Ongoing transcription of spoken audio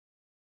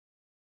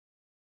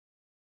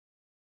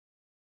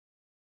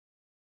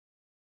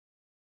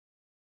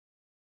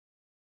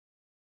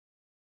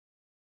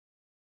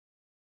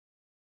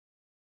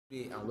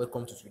Hey, and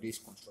welcome to today's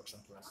construction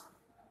class.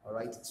 All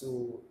right,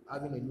 so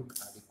having a look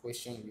at the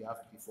question we have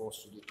before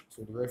us today.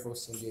 So the very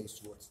first thing here is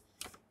to what?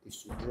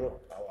 Is to draw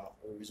our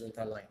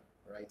horizontal line,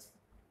 right?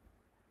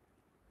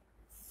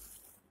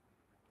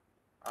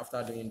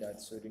 After doing that,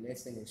 so the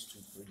next thing is to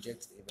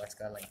project a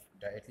vertical line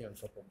directly on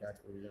top of that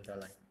horizontal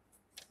line.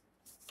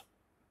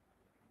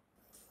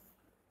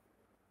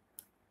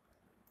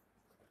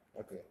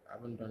 Okay, I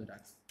haven't done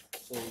that.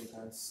 So you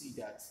can see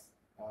that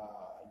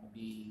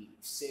the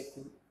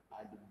circle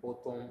at the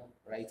bottom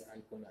right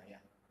hand corner here,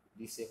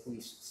 this circle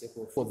is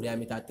circle of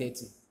diameter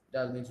 30.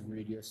 That's going to be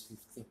radius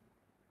 15.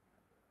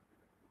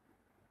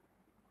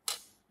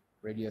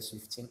 Radius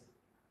 15.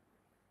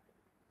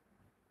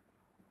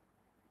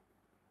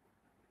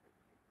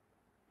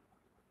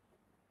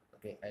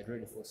 Okay, I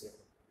drew the first circle.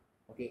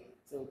 Okay,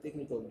 so take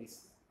note of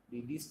this.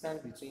 The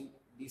distance between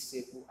this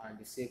circle and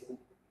the circle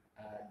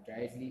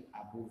directly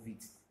above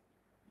it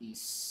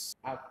is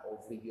arc of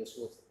radius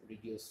what?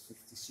 Radius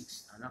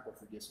 56. An arc of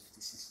radius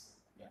 56.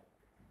 Yeah.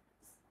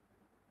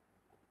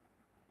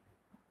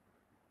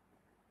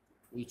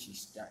 Which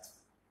is that.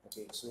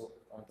 Okay, so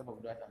on top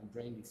of that, I'm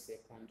drawing the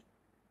second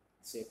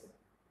circle.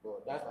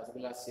 But that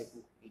particular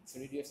circle, its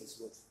radius is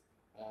what?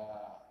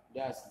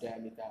 That's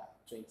diameter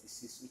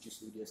 26, which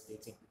is radius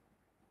 13.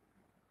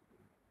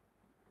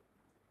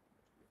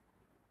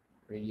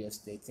 Radius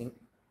 13.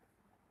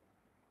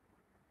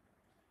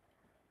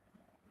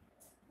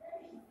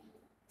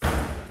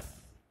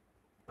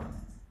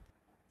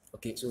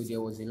 Okay, so there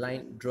was a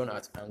line drawn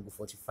at angle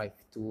 45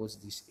 towards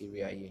this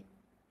area here.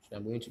 So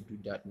I'm going to do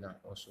that now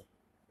also.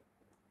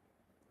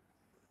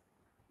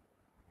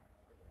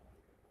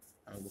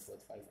 Angle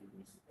 45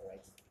 degrees, all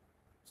right.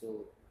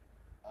 So,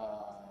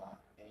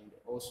 and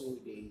also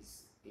there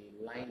is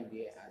a line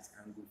there at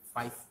angle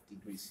 5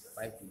 degrees,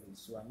 5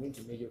 degrees. So I'm going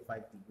to measure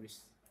 5 degrees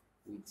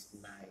with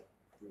my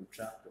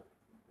protractor.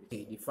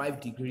 Okay, the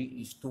 5 degree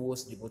is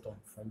towards the bottom,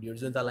 from the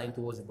horizontal line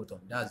towards the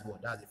bottom. That's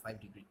what? That's the 5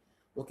 degree.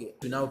 Okay,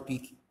 to now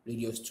pick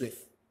radius 12.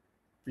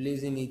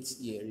 Placing it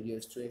here,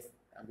 radius 12.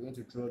 I'm going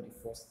to draw the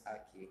first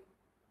arc here.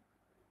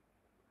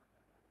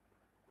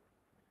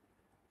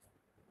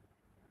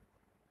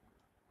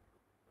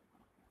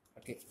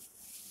 Okay,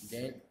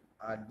 then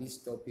at this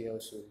top here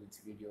also with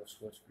radius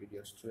what?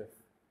 Radius 12.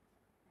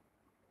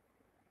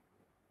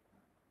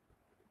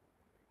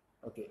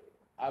 Okay,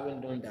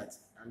 having done that,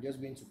 I'm just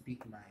going to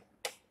pick my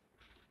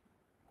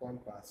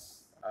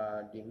compass,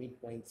 the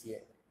midpoint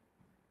here,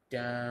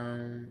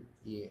 down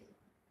here.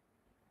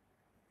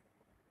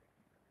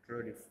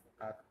 Draw the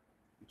arc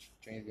which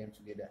joins them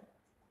together,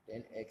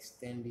 then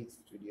extend it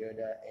to the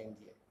other end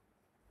here,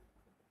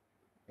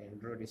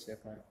 and draw the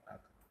second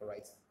arc. All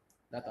right,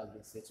 that has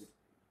been settled.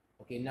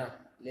 Okay, now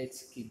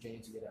let's keep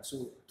joining together.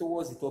 So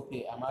towards the top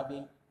here, I'm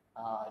having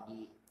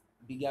the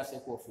bigger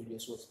circle of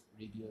radius what?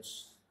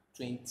 Radius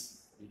 20.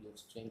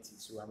 Radius 20.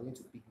 So I'm going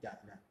to pick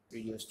that now.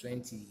 Radius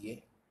 20 here.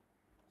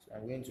 So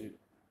I'm going to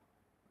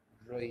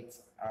draw it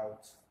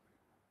out.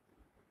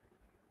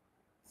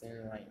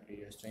 Thin line,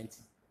 radius 20.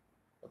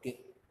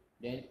 Okay,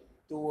 then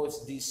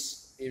towards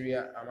this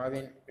area, I'm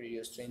having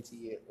radius 20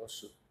 here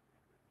also.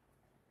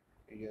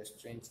 Radius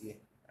 20 here.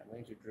 I'm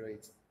going to draw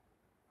it,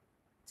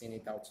 thin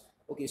it out.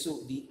 Okay, so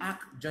the arc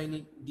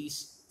joining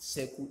this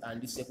circle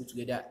and this circle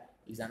together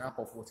is an arc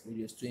of what?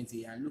 Radius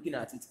 20. And looking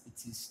at it,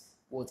 it is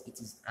what? It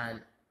is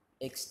an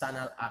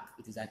external arc.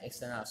 It is an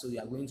external arc. So we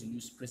are going to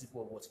use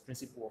principle of what?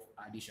 Principle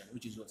of addition,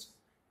 which is what?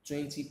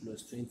 20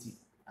 plus 20.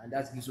 And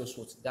that gives us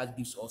what? That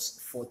gives us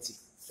 40.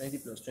 20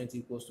 plus 20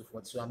 equals to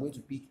 40. So I'm going to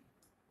pick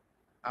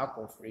arc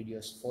of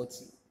radius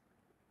 40,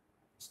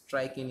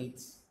 striking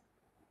it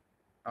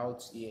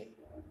out here,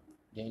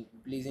 then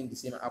placing the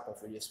same arc of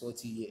radius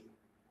 40 here,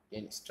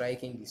 then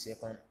striking the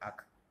second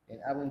arc. Then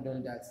having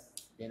done that,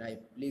 then I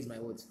place my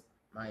what?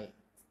 My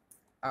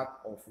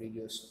arc of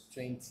radius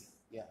 20,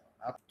 yeah,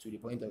 up to the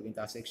point of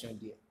intersection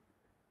there.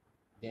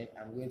 Then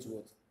I'm going to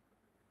what?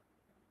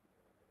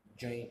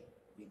 Join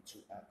the two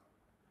arc.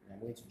 And I'm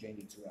going to join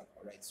the two arc.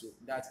 All right, so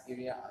that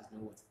area has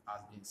been what?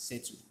 Has been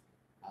settled.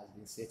 Has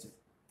been settled.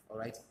 All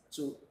right,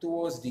 so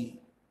towards the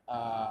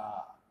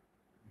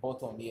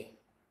bottom here,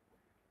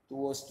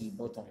 towards the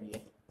bottom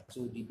here,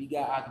 so the bigger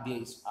arc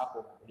there is arc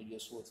of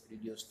radius what?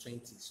 Radius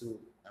 20. So,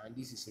 and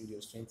this is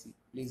radius 20.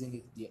 Placing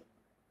it there,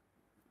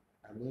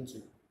 I'm going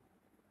to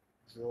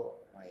draw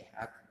my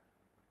arc.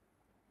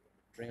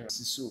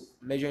 So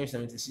measuring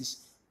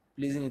 76,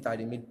 placing it at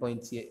the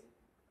midpoint here,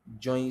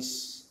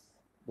 joins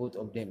both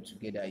of them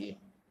together here.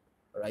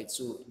 All right,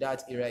 so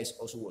that area is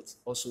also what?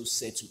 Also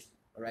settled.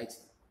 All right,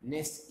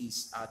 next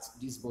is at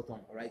this bottom.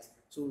 All right,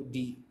 so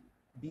the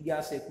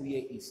bigger circle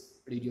here is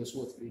radius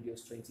what?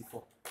 Radius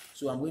 24.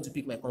 So I'm going to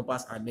pick my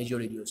compass and measure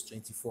radius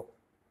 24.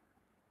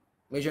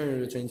 Measuring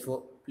radius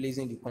 24,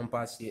 placing the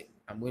compass here,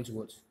 I'm going to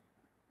what?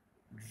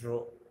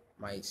 Draw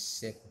my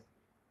circle.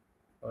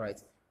 All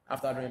right,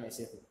 after drawing my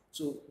circle,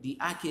 so the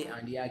arc here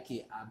and the arc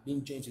here are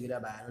being joined together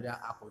by another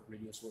arc of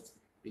radius what?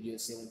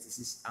 Radius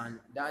 76, and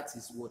that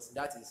is what?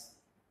 That is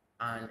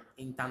an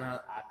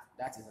internal arc.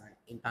 That is an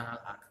internal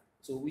arc.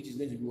 So which is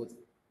going to be what?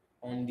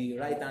 on the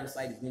right hand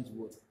side is going to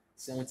what?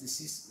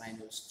 76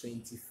 minus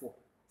 24.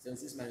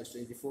 76 minus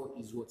 24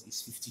 is what?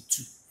 Is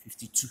 52.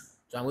 52.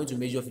 So I'm going to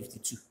measure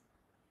 52.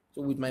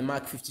 So with my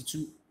mark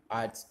 52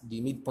 at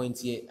the midpoint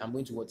here, I'm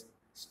going to what?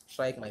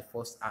 Strike my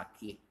first arc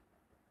here.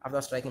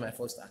 After striking my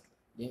first arc,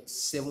 then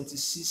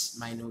 76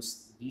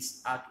 minus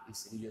this arc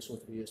is radius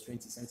what? Radius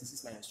 20.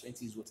 76 minus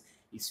 20 is what?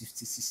 Is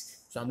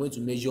 56. So I'm going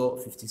to measure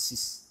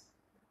 56.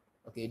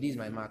 Okay, this is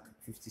my mark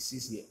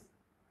 56 here.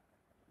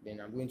 Then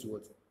I'm going to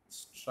what?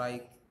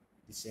 Strike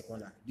the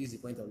second arc. This is the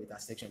point of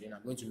intersection. Then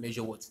I'm going to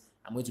measure what?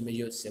 I'm going to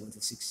measure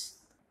 76.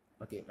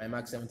 Okay, my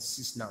mark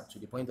 76 now to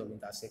the point of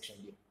intersection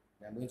there.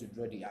 Then I'm going to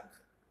draw the arc.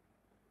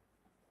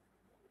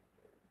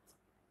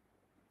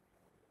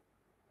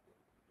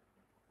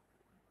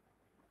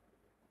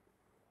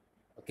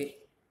 Okay,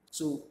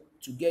 so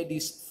to get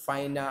this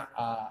final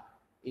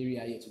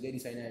area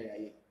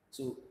here,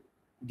 so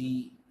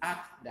the arc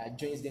that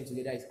joins them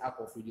together is arc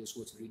of radius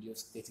what?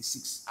 Radius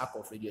 36. Arc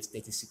of radius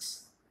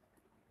 36.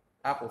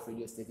 Arc of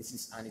radius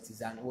 36, and it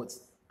is an what?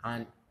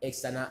 An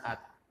external arc.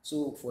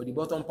 So for the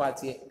bottom part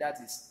here, that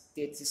is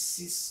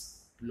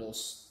 36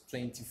 plus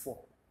 24.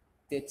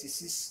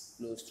 36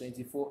 plus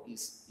 24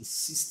 is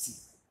 60.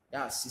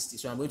 That's 60.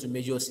 So I'm going to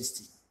measure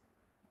 60.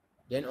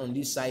 Then on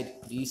this side,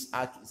 this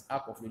arc is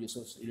arc of radius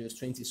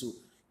 20. So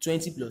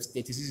 20 plus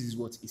 36 is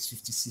what? Is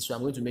 56. So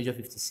I'm going to measure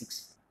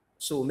 56.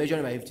 So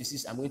measuring my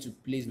 56, I'm going to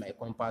place my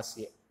compass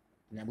here,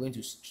 and I'm going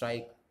to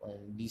strike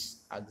on this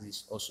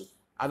axis also.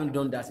 Having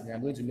done that, then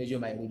I'm going to measure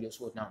my radius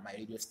what now? My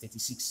radius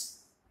 36.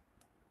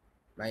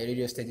 My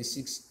radius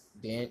 36.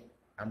 Then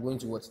I'm going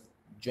to what?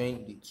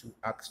 Join the two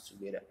arcs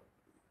together.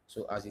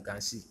 So as you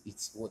can see,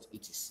 it's what?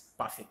 It is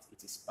perfect.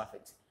 It is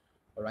perfect.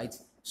 All right.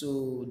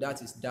 So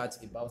that is that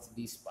about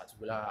this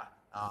particular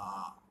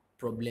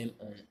problem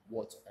on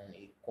what? On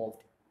a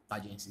curved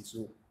tangency.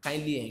 So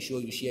kindly ensure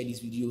you share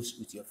these videos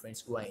with your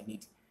friends who are in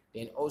need.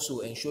 Then also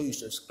ensure you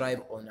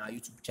subscribe on our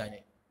YouTube channel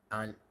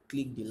and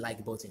click the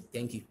like button.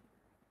 Thank you.